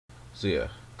So yeah,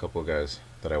 a couple of guys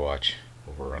that I watch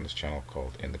over on this channel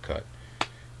called In the Cut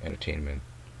Entertainment.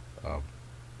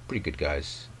 Pretty good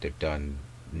guys. They've done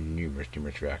numerous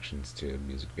reactions to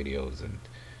music videos and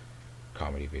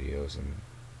comedy videos, and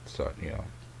so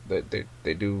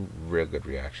they do real good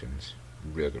reactions,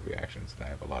 and I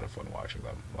have a lot of fun watching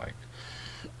them. Like,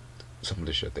 some of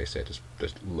the shit they say just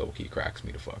low-key cracks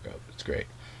me the fuck up. It's great.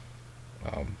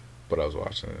 But I was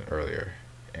watching it earlier,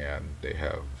 and they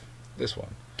have this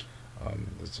one.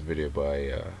 It's a video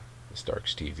by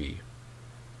StarksTV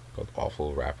called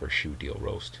Awful Rapper Shoe Deal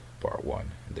Roast Part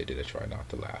 1, and they did a Try Not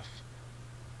to Laugh.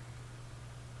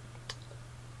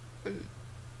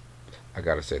 I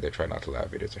gotta say, their Try Not to Laugh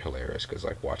videos are hilarious, because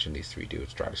like watching these three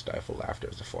dudes try to stifle laughter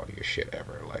is the funniest shit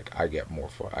ever. Like, I get more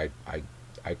fun, I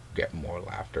get more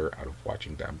laughter out of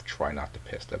watching them try not to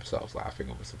piss themselves laughing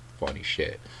over some funny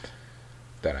shit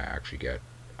than I actually get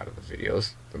out of the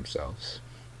videos themselves.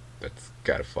 That's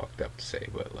kind of fucked up to say,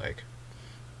 but like,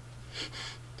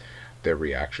 their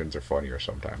reactions are funnier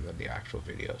sometimes than the actual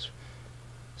videos.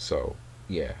 So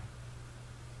yeah,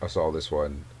 I saw this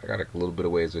one. I got a little bit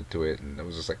of ways into it, and I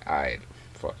was just like, alright,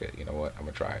 fuck it. You know what? I'm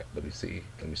gonna try it. Let me see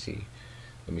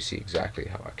exactly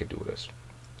how I could do this.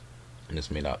 And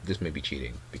this may be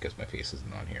cheating because my face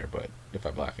isn't on here, but if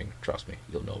I'm laughing, trust me,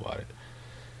 you'll know about it.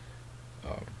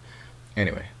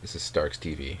 Anyway, this is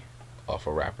StarksTV,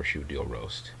 Awful Rapper Shoe Deal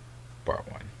Roast, Part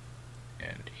 1.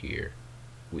 And here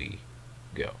we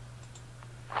go.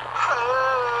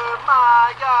 Oh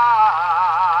my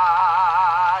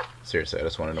God! Seriously, I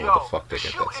just want to know what the fuck they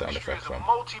get that sound effect from. The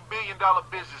multi-billion-dollar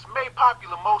business made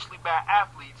popular mostly by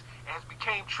athletes and has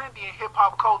become trendy in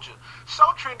hip-hop culture. So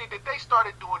trendy that they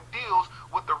started doing deals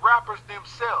with the rappers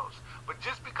themselves. But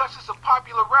just because it's a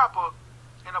popular rapper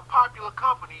and a popular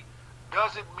company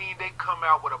doesn't mean they come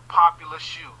out with a popular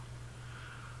shoe.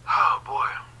 Oh boy.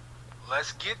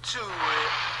 Let's get to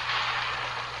it.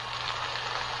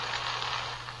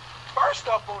 First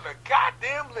up on the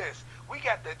goddamn list, we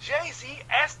got the Jay-Z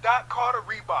S. Carter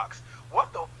Reeboks.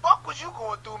 What the fuck was you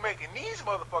going through making these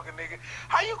motherfucking niggas?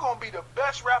 How you gonna be the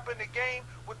best rapper in the game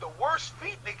with the worst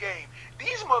feet in the game?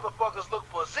 These motherfuckers look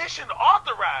position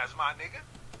authorized, my nigga.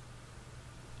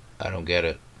 I don't get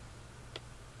it.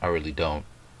 I really don't.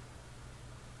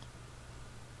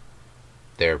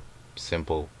 They're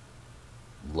simple,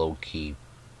 low-key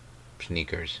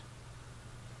sneakers.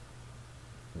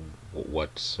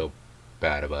 What's so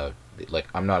bad about it? Like,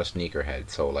 I'm not a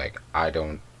sneakerhead, so like, I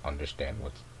don't understand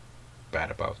what's bad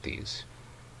about these.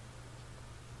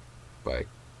 Like,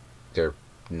 they're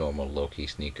normal low-key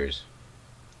sneakers.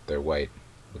 They're white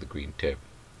with a green tip,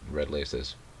 red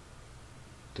laces.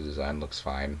 The design looks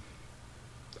fine.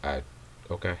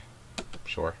 Okay,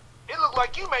 sure. It looked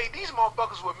like you made these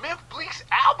motherfuckers with Memphis Bleak's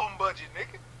album budget,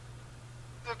 nigga.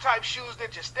 The type shoes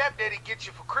that your stepdaddy gets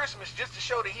you for Christmas just to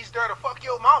show that he's there to fuck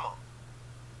your mama.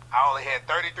 I only had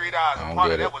 $33, and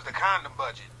part of that was the condom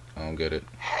budget. I don't get it.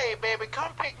 Hey, baby,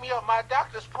 come pick me up. My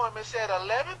doctor's appointment's at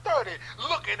 11:30.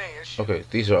 Looking at shoes. Okay,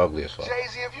 these are ugly as fuck.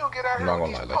 Jay-Z, if you don't get out I'm here not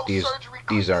with gonna lie, like post-surgery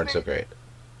these aren't cleats, so great.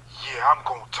 Yeah, I'm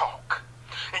gonna talk.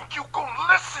 And you gonna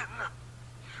listen.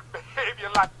 Behavior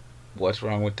like... What's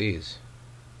wrong with these?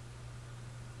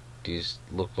 These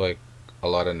look like a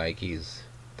lot of Nikes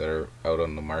that are out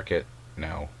on the market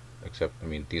now. Except, I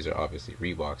mean, these are obviously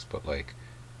Reeboks, but like,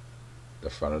 the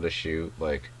front of the shoe,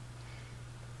 like,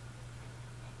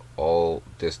 all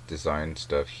this design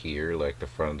stuff here, like the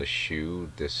front of the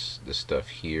shoe, this stuff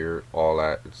here, all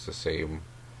that, it's the same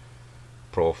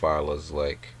profile as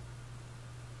like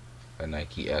a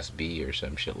Nike SB or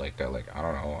some shit like that. Like, I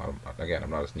don't know. Again,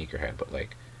 I'm not a sneakerhead, but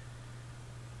like,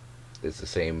 it's the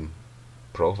same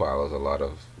profile as a lot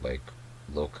of like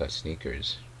low-cut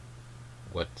sneakers.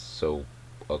 What's so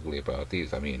ugly about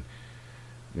these? I mean,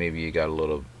 maybe you got a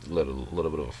little bit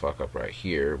of a fuck up right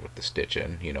here with the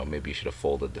stitching. You know, maybe you should have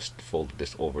folded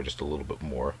this over just a little bit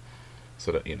more,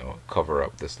 so that, you know, cover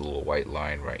up this little white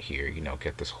line right here. You know,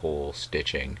 get this whole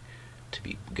stitching to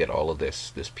get all of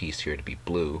this piece here to be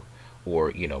blue,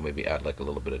 or, you know, maybe add like a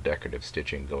little bit of decorative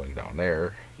stitching going down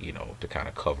there, you know, to kind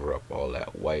of cover up all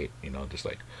that white. You know, just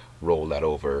like roll that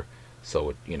over,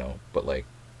 so it, you know. But like,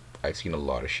 I've seen a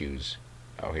lot of shoes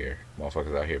out here,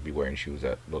 motherfuckers out here be wearing shoes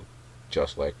that look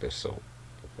just like this. So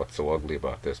what's so ugly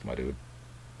about this, my dude?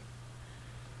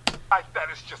 Like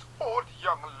that is just old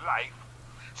young life.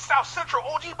 South Central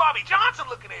OG Bobby Johnson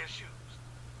looking at shoes.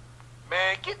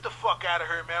 Man, get the fuck out of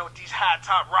here, man, with these high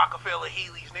top Rockefeller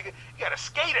Heelys, nigga. You gotta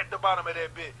skate at the bottom of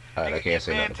that bit. Alright, I can't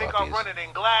say nothing take about off these. running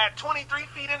and glide 23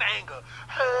 feet in anger.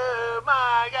 Oh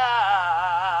my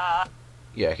God.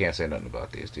 Yeah, I can't say nothing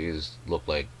about these. These look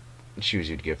like shoes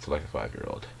you'd give to like a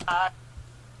 5-year-old.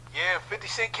 Yeah, 50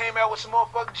 Cent came out with some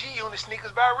motherfucking G-Unit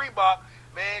sneakers by Reebok.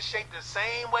 Man, shaped the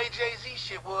same way Jay-Z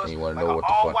shit was. And you want to Like know an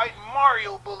what all-white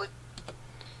Mario bullet.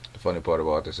 the funny part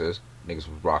about this is? Niggas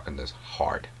was rocking this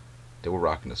hard. They were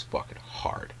rocking this fucking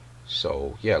hard.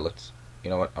 So, yeah, let's... You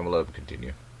know what? I'm gonna let them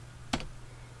continue.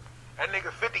 That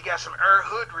nigga 50 got some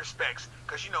hood respects.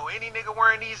 Cause you know any nigga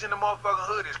wearing these in the motherfucking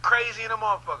hood is crazy in the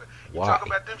motherfucker. You Why? talk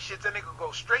about them shits, that nigga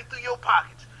go straight through your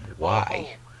pockets. Why?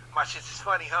 Oh, my shits is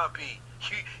funny, huh, P?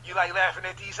 You like laughing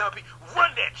at these, huh, P?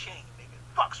 Run that chain, nigga.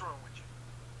 Fuck's wrong with you?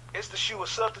 It's the shoe a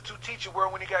substitute teacher wear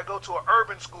when he gotta go to an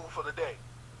urban school for the day.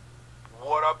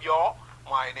 What up, y'all?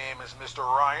 My name is Mr.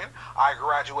 Ryan. I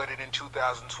graduated in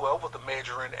 2012 with a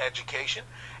major in education.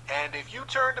 And if you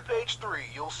turn to page 3,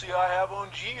 you'll see I have on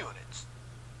G-Units.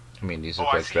 I mean, these Oh,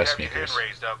 are I like see you dress have your hand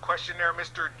sneakers. raised. Question there,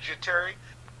 Mr. Terry?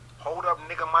 Hold up,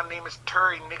 nigga. My name is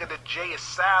Terry, nigga. The J is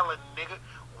silent, nigga.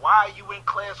 Why are you in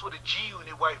class with a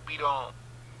G-Unit wife beat on?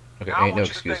 Okay, Now, I ain't no want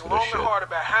you to excuse think for long this and shit. hard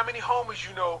about how many homies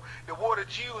you know that wore the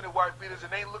G-Unit wife beaters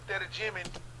and ain't looked at a gym in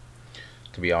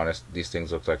To be honest, these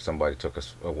things look like somebody took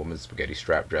a woman's spaghetti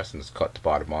strap dress and just cut the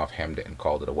bottom off, hemmed it, and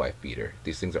called it a wife beater.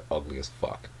 These things are ugly as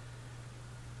fuck.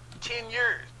 10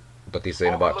 years. But this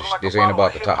ain't about Looking like this a ain't bottle about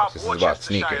of the hip-hop tops. This is about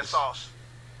Worcestershire sneakers. sauce.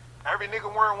 Every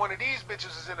nigga wearing one of these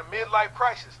bitches is in a midlife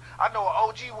crisis. I know an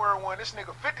OG wearing one. This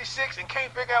nigga 56 and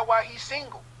can't figure out why he's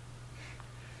single.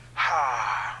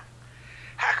 How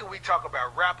can we talk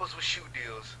about rappers with shoe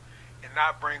deals and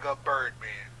not bring up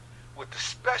Birdman with the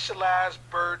specialized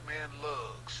Birdman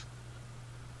lugs?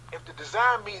 If the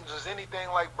design meetings was anything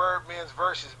like Birdman's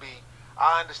verses be,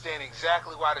 I understand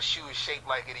exactly why the shoe is shaped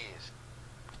like it is.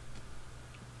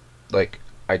 Like,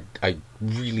 I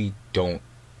really don't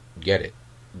get it.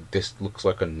 This looks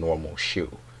like a normal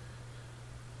shoe.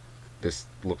 This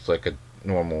looks like a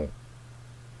normal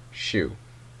shoe.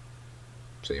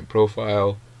 Same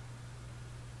profile,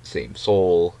 same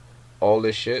sole. All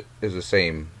this shit is the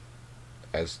same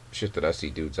as shit that I see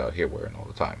dudes out here wearing all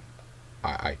the time.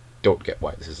 I don't get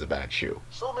why this is a bad shoe.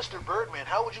 So, Mr. Birdman,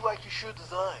 how would you like your shoe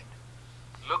designed?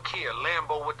 Look here,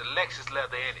 Lambo with the Lexus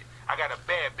leather in it. I got a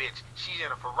bad bitch. She's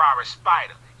in a Ferrari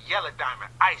Spider. Yellow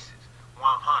diamond, ISIS.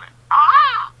 100.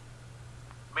 Ah!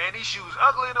 Man, these shoes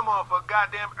ugly in the motherfucker.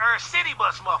 Goddamn City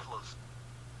bus mufflers.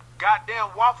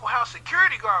 Goddamn Waffle House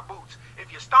security guard boots.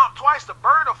 If you stomp twice, the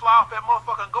bird will fly off that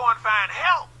motherfucker and go and find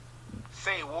help.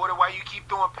 Say, Water, why you keep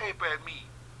throwing paper at me?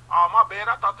 Oh, my bad.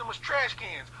 I thought them was trash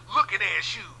cans. Looking at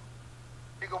shoes.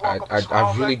 Nigga walk up in small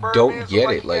I really black don't Birdmans, get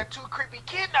look it. he Like, got 2 creepy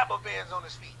kidnapper bands on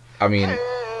his feet. I mean,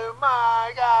 Oh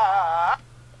my God.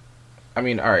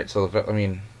 alright, so,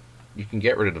 you can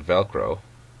get rid of the Velcro.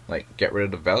 Like, get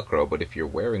rid of the Velcro, but if you're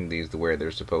wearing these the way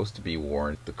they're supposed to be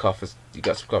worn, the cuff is, you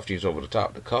got some cuff jeans over the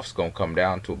top, the cuff's gonna come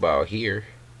down to about here.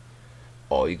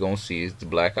 All you're gonna see is the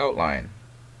black outline.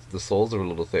 The soles are a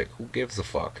little thick. Who gives a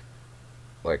fuck?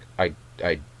 Like,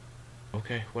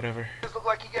 okay, whatever. This look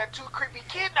like he got 2 creepy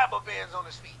kidnapper bands on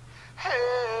his feet.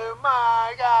 Oh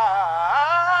my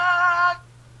God.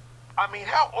 I mean,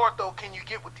 how ortho can you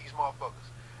get with these motherfuckers?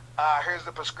 Here's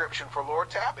the prescription for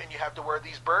Lortab, and you have to wear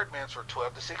these Birdmans for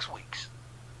 12 to 6 weeks.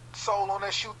 Sole on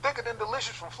that shoe thicker than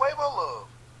Delicious from Flavor of Love.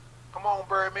 Come on,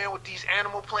 Birdman, with these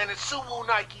Animal Planet Suwu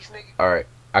Nikes, nigga. Alright,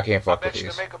 I can't fuck I with bet you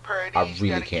these. to make a pair of I these,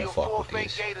 really you gotta can't kill fuck 4 with fake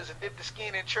these. gators and dip the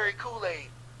skin in cherry Kool-Aid.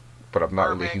 But I'm not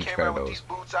really a Birdman huge came fan out of with those. these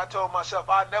boots. I told myself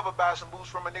I'd never buy some boots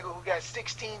from a nigga who got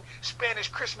 16 Spanish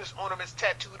Christmas ornaments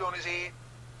tattooed on his head.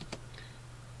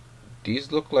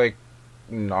 These look like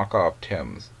knockoff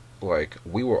Tims. Like,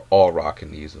 we were all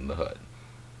rocking these in the hood.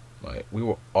 Like, we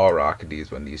were all rocking these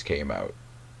when these came out.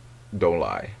 Don't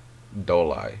lie. Don't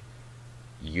lie.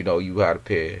 You know you had a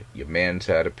pair. Your man's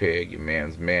had a pair. Your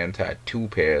man's had 2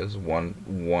 pairs.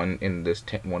 One in this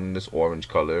orange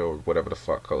color or whatever the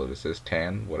fuck color this is,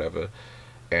 tan, whatever,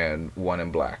 and one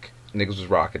in black. Niggas was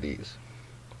rocking these.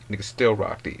 Niggas still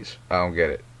rock these. I don't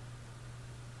get it.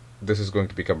 This is going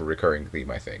to become a recurring theme,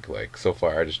 I think. Like, so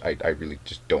far, I really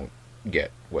just don't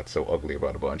get what's so ugly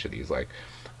about a bunch of these. Like,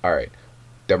 alright,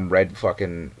 them red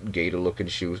fucking gator looking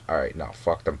shoes, alright, no,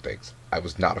 fuck them things.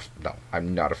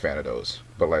 I'm not a fan of those.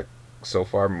 But like, so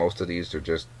far most of these are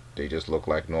they just look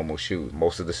like normal shoes.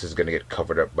 Most of this is gonna get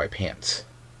covered up by pants.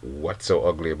 What's so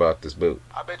ugly about this boot?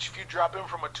 I bet you if you drop in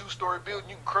from a 2-story building,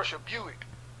 you can crush a Buick.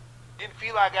 Didn't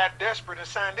feel I got desperate and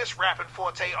signed this Rappin'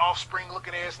 Forte offspring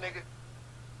looking ass nigga.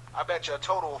 I bet you a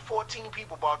total of 14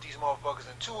 people bought these motherfuckers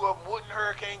and 2 of them wouldn't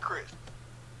Hurricane Chris.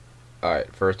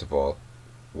 Alright, first of all,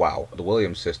 wow, the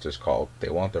Williams sisters called. They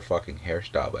want their fucking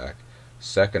hairstyle back.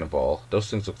 Second of all,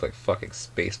 those things look like fucking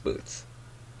space boots.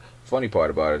 Funny part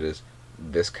about it is,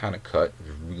 this kind of cut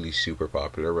is really super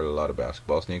popular with a lot of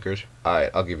basketball sneakers.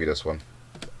 Alright, I'll give you this one.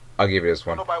 I'll give you this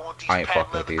Don't one. nobody want these I ain't patent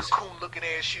fucking with leather these. cocoon looking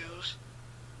ass shoes.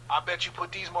 I bet you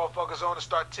put these motherfuckers on and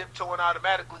start tiptoeing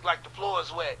automatically like the floor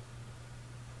is wet.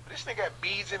 This nigga got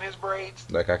beads in his braids.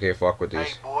 Like, I can't fuck with Hey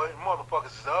these. boy, motherfuckers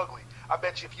is ugly. I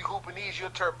bet you if you hooping these, you'll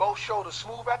turn both shoulders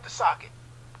smooth at the socket.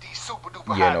 These super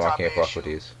duper Yeah, high no, I top can't ass fuck shoes. with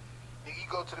these. Nigga, you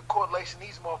go to the court lacing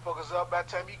these motherfuckers up. By the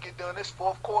time you get done this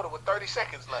fourth quarter with 30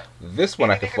 seconds left. This one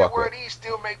I Any can nigga fuck that wear with. these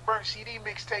still make burnt CD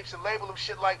mixtapes and label them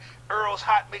shit like Earl's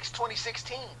Hot Mix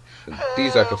 2016.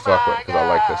 These I can fuck with because I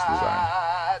like this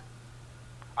design.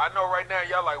 I know right now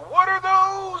y'all like, what are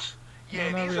those? Yeah,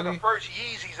 No, not these are the really. first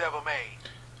Yeezys ever made.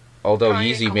 Although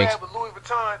Kanye Yeezy collabed makes... with Louis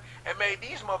Vuitton and made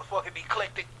these motherfucking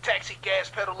eclectic taxi gas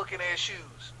pedal looking ass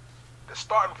shoes. The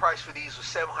starting price for these was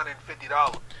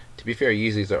 $750. To be fair,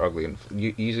 Yeezys are ugly. And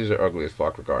Yeezys are ugly as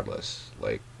fuck regardless.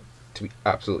 Like, to be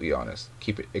absolutely honest.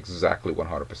 Keep it exactly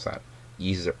 100%.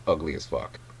 Yeezys are ugly as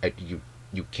fuck. You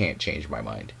can't change my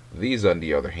mind. These, on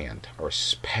the other hand, are a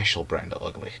special brand of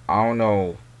ugly. I don't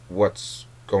know what's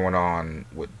going on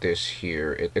with this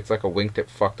here. It's like a wingtip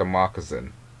fucked a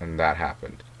moccasin, and that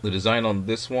happened. The design on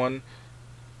this one,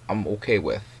 I'm okay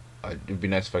with. It'd be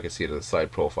nice if I could see it as a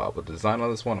side profile, but the design on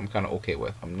this one, I'm kind of okay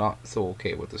with. I'm not so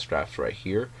okay with the straps right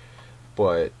here,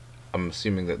 but I'm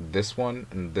assuming that this one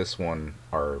and this one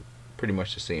are pretty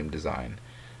much the same design.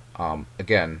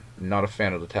 Again, not a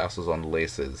fan of the tassels on the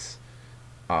laces.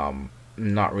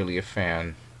 Not really a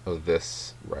fan of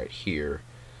this right here.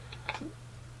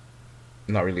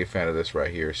 Not really a fan of this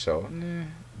right here, so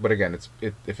but again,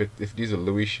 if these are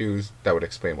Louis shoes, that would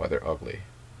explain why they're ugly,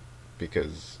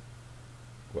 because,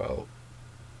 well,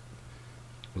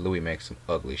 Louis makes some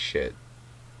ugly shit.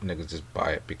 Niggas just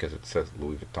buy it because it says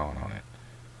Louis Vuitton on it.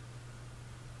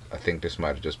 I think this might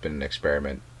have just been an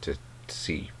experiment to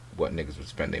see what niggas would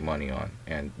spend their money on,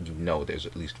 and you know there's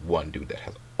at least one dude that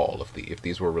has all of these. If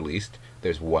these were released,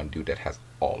 there's one dude that has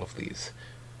all of these.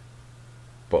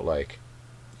 But like,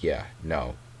 yeah,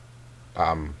 no.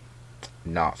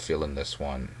 Not feeling this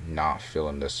one. Not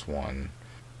feeling this one.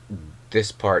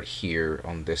 This part here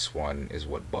on this one is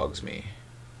what bugs me.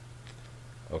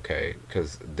 Okay,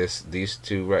 because these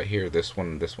two right here, this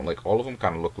one, like all of them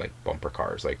kind of look like bumper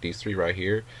cars. Like these three right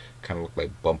here kind of look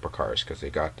like bumper cars because they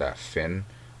got that fin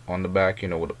on the back, you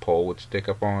know, with a pole would stick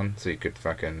up on, so you could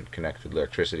fucking connect to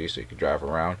electricity so you could drive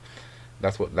around.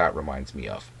 That's what that reminds me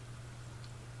of.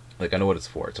 Like, I know what it's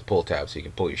for. It's a pull tab so you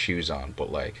can pull your shoes on,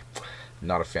 but like,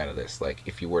 not a fan of this. Like,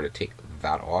 if you were to take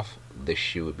that off, this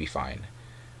shoe would be fine,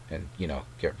 and you know,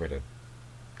 get rid of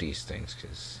these things,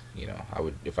 because you know, I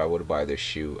would, if I were to buy this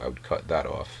shoe, I would cut that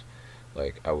off.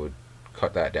 Like, I would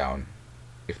cut that down,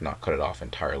 if not cut it off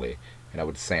entirely, and I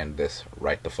would sand this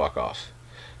right the fuck off.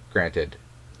 Granted,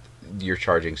 you're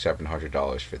charging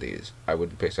 $700 for these. I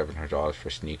wouldn't pay $700 for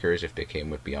sneakers if they came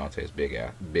with Beyonce's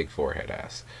big forehead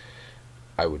ass.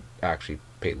 I would actually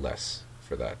pay less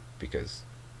for that because,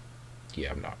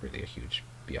 yeah, I'm not really a huge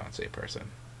Beyonce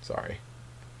person. Sorry,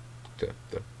 the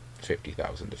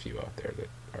 50,000 of you out there that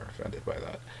are offended by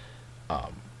that.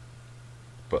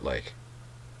 But like,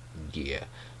 yeah.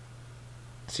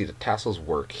 See, the tassels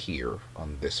work here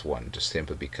on this one just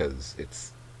simply because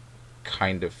it's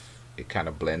kind of, it kind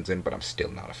of blends in, but I'm still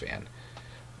not a fan.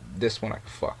 This one I can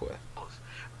fuck with.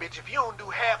 Bitch, if you don't do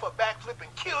half a backflip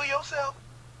and kill yourself.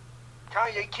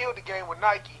 Kanye killed the game with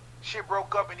Nike. Shit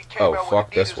broke up and he came out with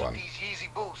this Adidas one. with these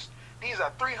Yeezy Boosts. These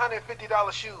are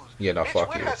 $350 shoes. Yeah, no, bitch, fuck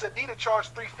when you. has Adidas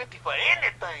charged $350 for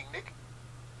anything, nigga?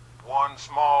 One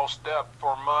small step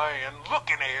for man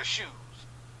looking ass shoes.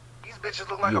 These bitches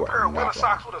look like You a are pair of not winter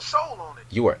wrong. socks with a sole on it.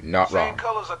 You are not Same wrong.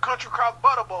 colors a country crock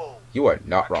butter bowl. You are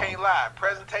not I wrong. can't lie,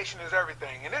 presentation is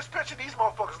everything. In this picture, these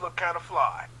motherfuckers look kind of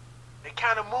fly. They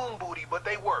kind of moon booty, but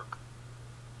they work.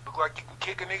 Look like you can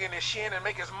kick a nigga in his shin and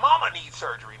make his mama need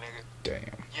surgery, nigga. Damn.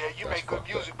 Yeah, you That's make good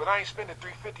fucked music, up. but I ain't spending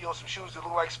 $350 on some shoes that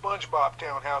look like SpongeBob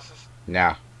townhouses.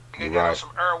 Nah, They you're got on right. some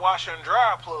air washer and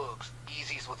dryer plugs.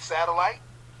 Yeezys with satellite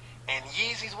and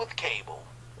Yeezys with cable.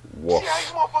 Woof. See how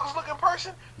these motherfuckers look in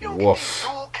person? You don't Woof. get these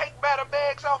dual cake batter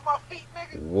bags off my feet,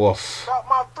 nigga. Woof. About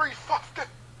my $350.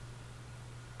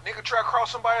 Nigga try to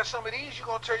cross somebody on some of these, you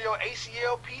gonna tear your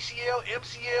ACL, PCL,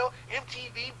 MCL,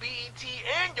 MTV, BET,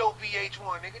 and your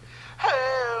VH1, nigga.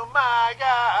 Oh my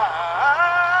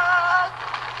God.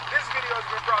 This video has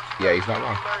been brought to you Yeah, he's not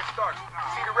wrong. by Larry Starks. To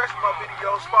see the rest of my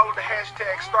videos, follow the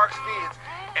hashtag StarksVids,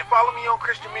 and follow me on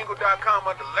ChristianMingle.com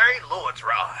under Larry Lord's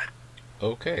Rod.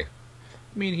 Okay.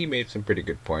 I mean, he made some pretty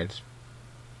good points.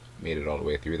 Made it all the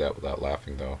way through that without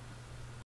laughing, though.